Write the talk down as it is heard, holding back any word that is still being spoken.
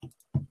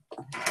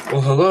Well,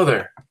 hello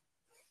there.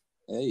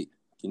 Hey,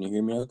 can you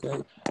hear me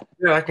okay?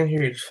 Yeah, I can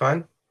hear you just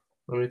fine.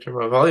 Let me turn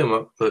my volume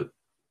up, but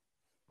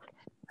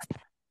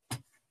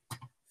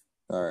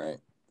All right.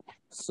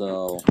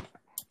 So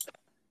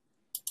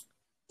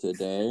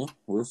today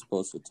we're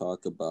supposed to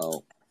talk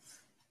about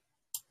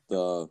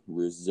the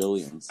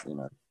resilience in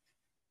our.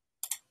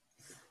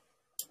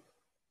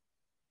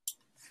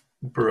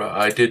 bruh,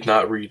 I did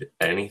not read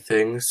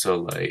anything,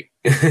 so like,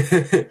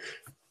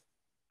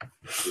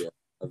 Yeah,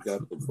 I've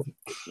got the book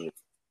with me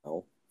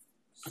now.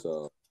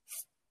 So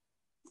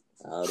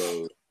out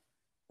of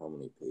how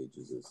many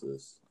pages is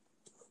this?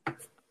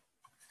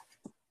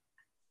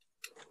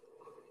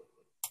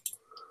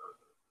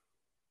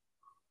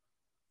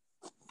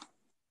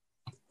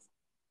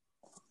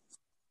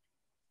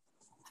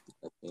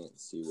 I can't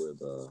see where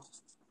the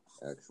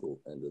actual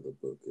end of the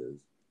book is.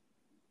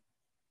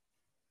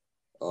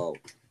 Oh,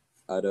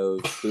 out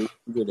of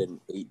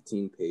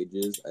 318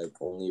 pages, I've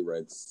only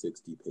read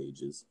 60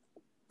 pages.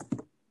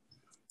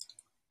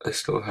 I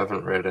still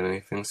haven't read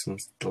anything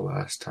since the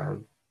last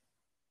time.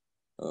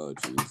 Oh,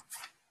 jeez.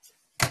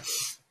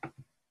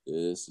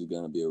 This is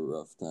gonna be a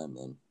rough time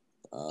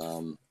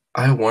then.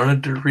 I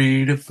wanted to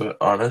read, but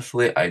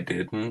honestly, I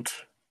didn't.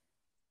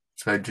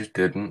 So I just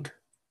didn't.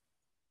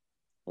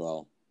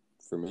 Well,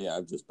 for me,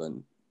 I've just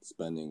been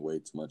spending way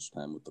too much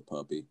time with the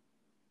puppy.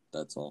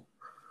 That's all.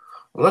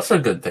 Well, that's a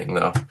good thing,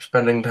 though.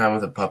 Spending time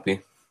with a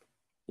puppy.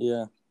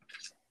 Yeah.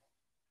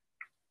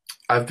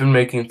 I've been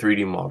making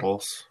 3D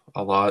models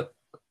a lot.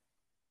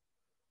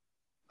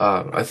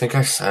 I think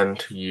I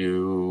sent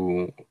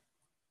you.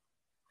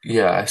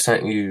 Yeah, I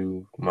sent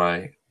you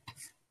my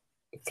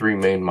three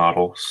main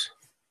models.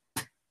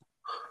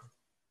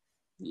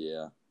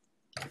 Yeah.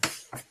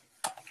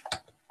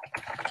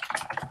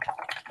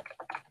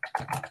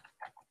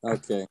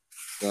 Okay.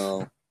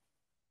 So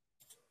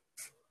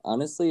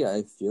honestly,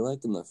 I feel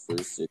like in the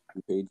first 60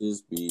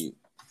 pages, we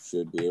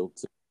should be able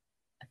to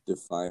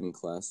define and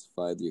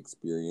classify the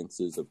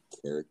experiences of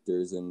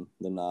characters in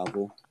the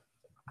novel.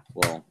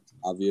 Well,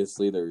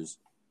 obviously, there's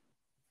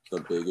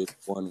the biggest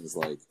one is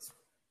like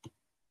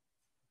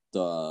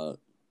the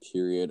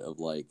period of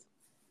like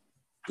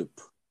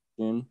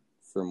depression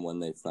from when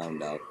they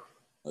found out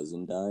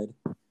cousin died.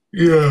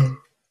 Yeah.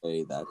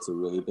 Hey, that's a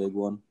really big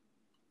one.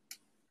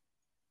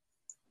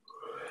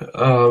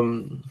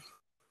 Um,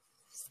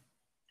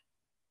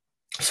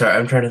 Sorry,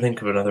 I'm trying to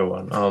think of another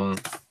one.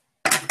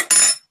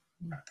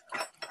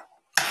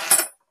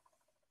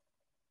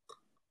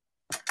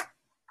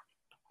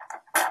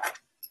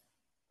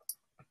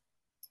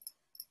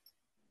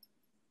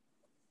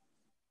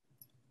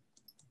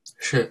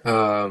 Shit.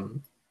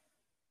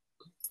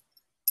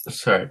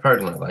 Sorry,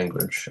 pardon my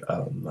language.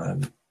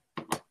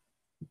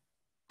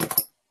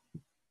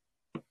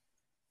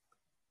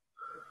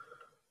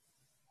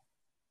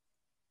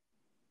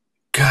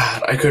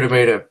 God, I could have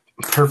made a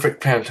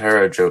perfect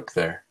Pantera joke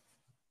there.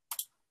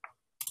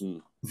 Hmm.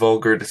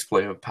 Vulgar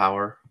display of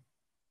power.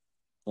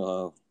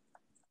 Uh,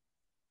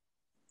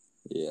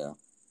 yeah.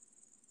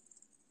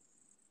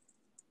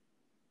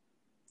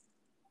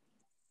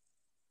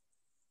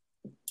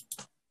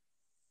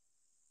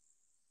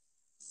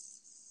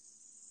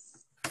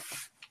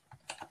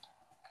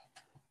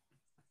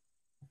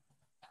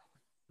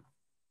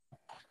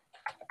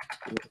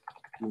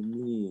 What do you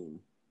mean?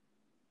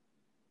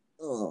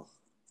 Oh,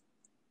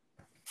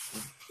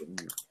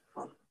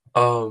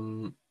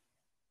 Um,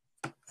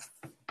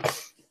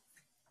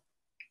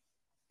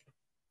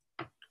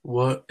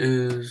 what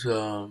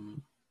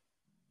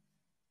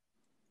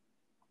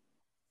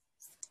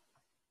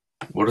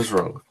what is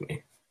wrong with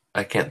me?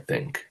 I can't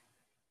think.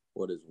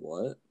 what is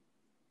what?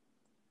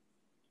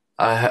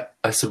 I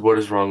said what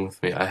is wrong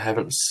with me? I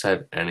haven't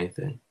said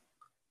anything.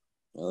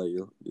 Oh,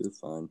 you're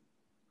fine.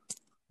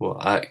 Well,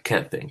 I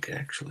can't think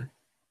actually.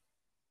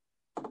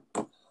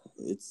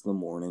 It's the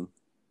morning.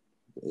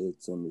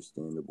 It's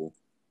understandable.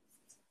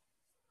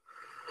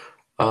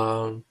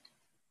 Um,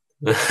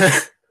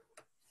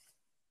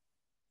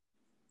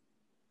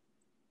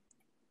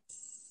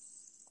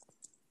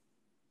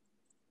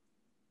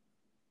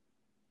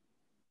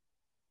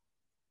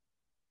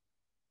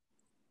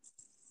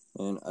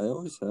 And I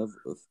always have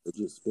a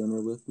fidget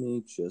spinner with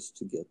me just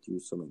to get through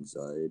some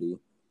anxiety.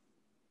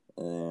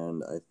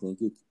 And I think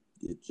it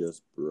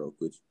just broke,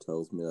 which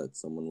tells me that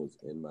someone was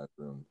in my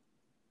room.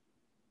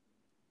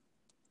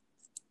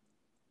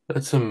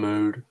 that's a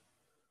mood.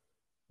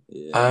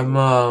 Yeah. I'm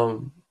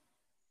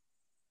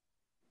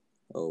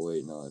Oh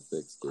wait, no, I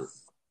fixed it.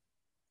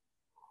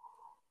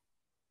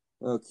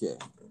 Okay,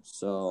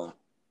 so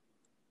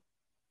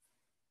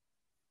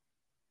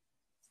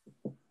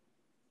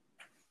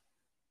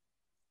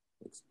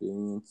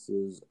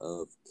experiences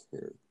of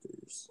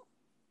characters.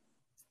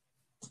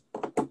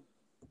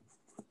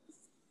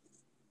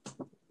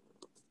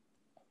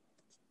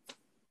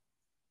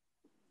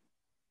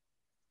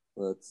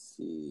 Let's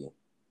see.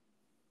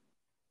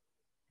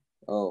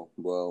 Oh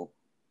well,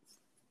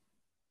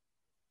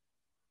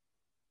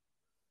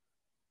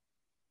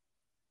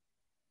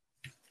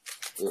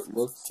 it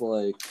looks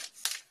like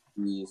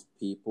these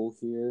people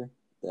here.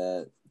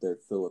 that they're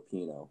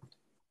Filipino.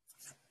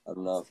 I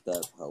don't know if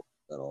that helps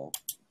at all.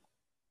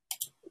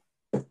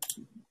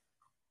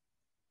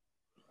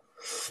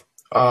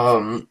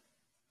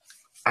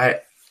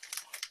 I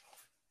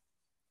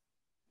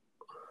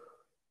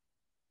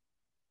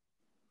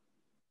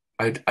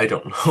I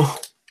don't know.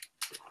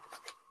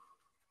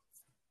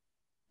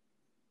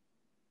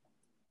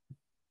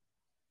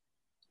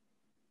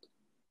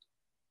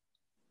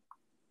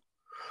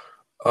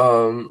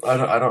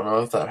 I don't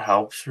know if that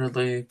helps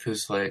really,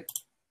 because like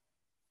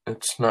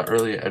it's not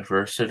really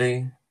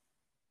adversity.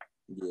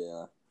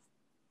 Yeah,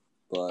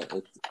 but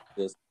it's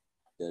just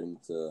getting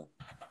to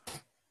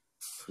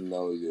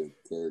know your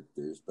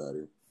characters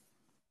better.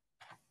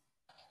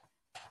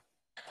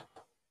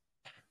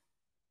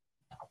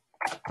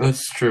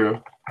 That's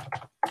true.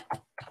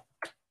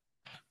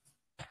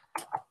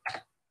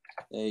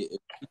 Hey, if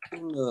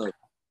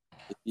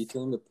you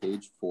turn to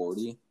page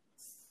 40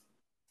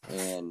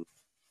 and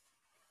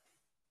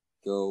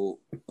go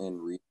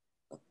and read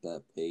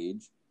that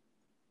page,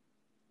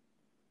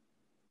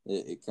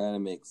 it kind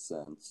of makes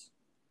sense.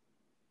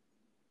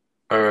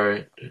 All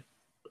right.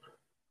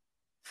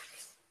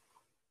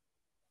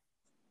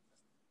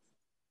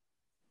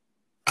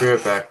 Be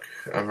right back.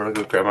 I'm gonna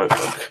go grab my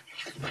book.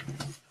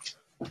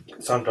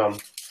 Sound dumb.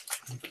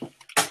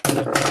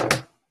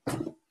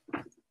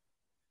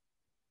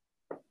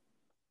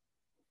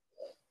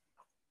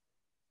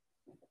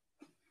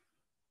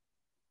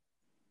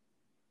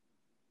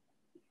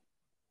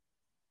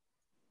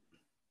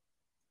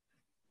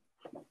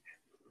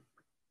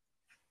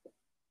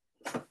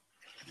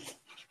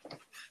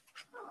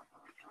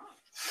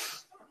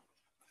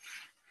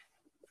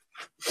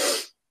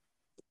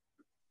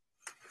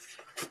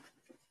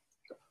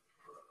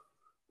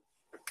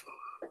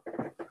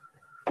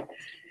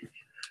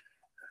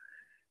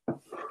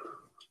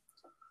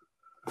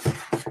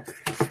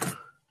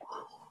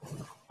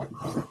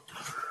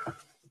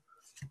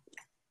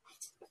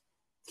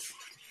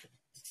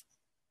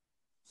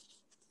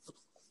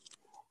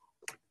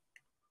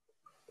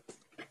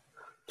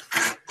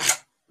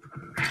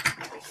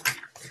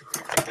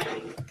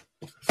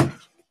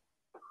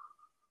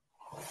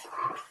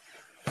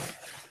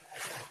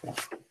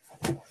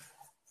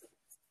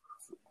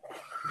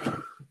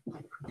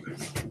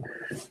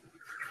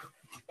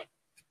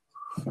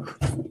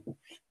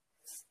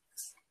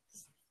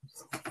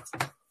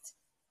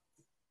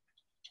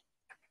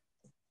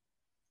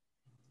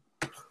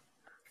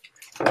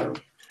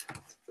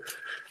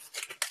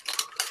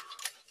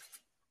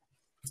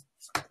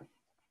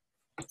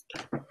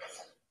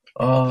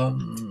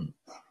 Um.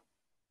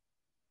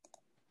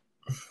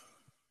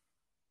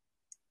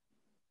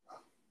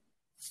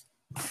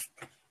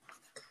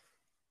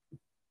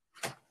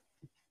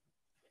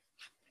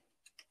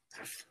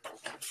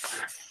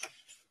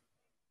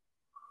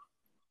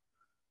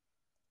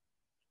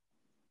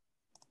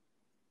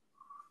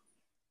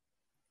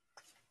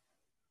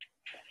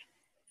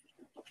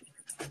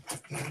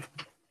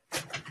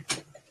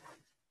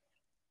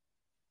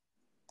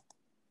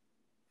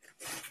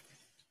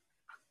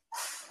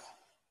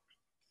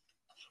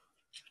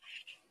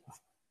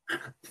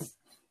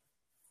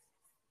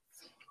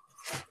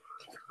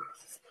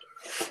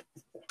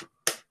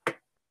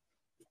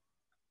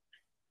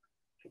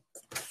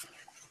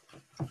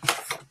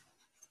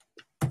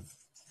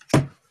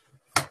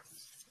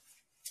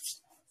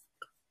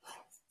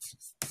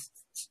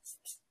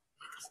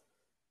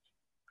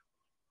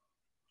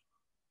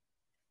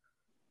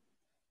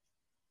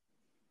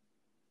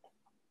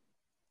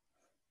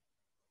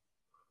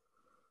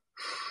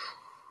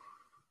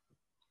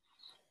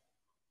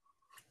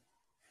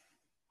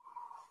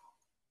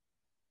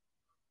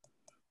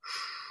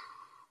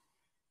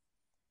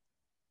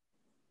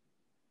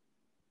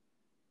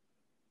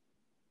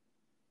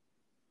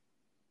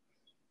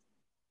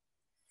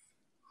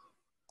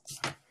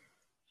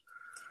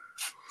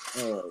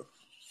 All right.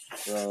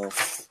 So,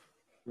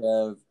 you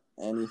have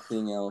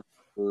anything else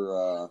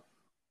for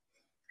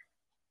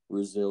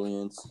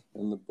resilience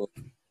in the book?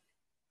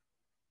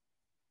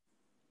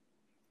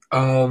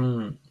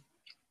 Um.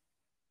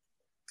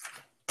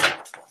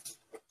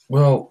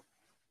 Well,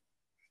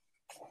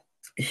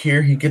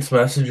 here he gets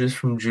messages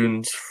from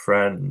June's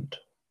friend.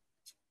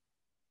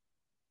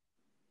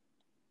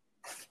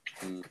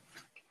 Hmm.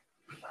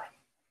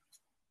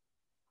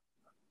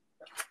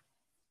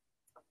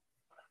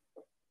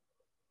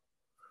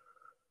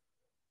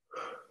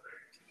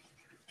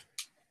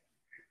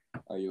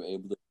 Are you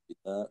able to read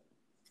that?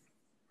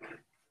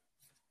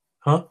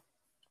 Huh?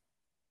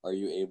 Are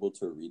you able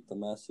to read the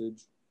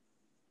message?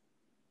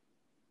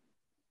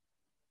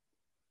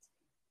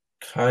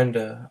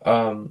 Kinda.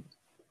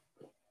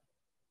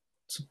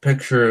 It's a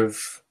picture of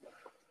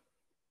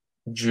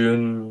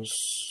June's.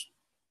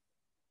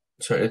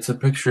 Sorry, it's a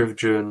picture of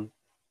June,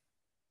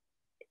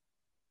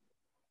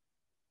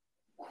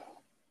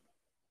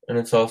 and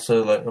it's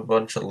also like a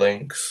bunch of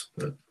links.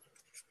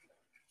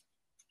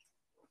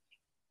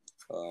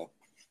 Oh,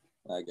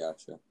 I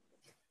gotcha.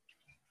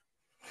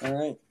 All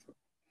right.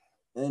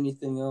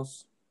 Anything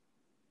else?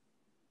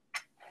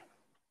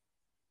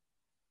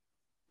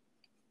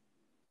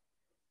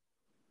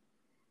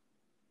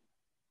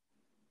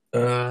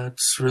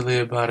 That's really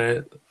about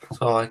it.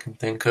 That's all I can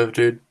think of,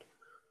 dude.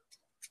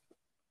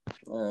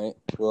 All right.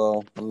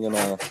 Well, I'm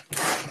gonna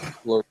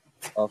close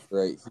off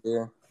right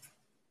here.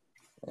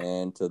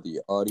 And to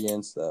the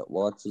audience that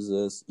watches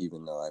this,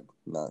 even though I'm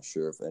not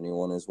sure if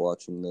anyone is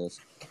watching this,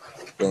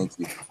 thank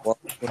you for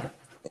watching.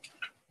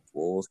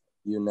 We'll see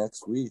you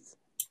next week.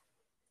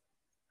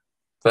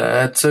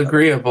 That's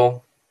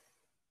agreeable.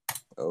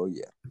 Oh,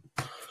 yeah.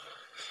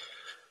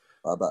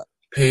 Bye-bye.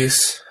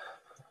 Peace.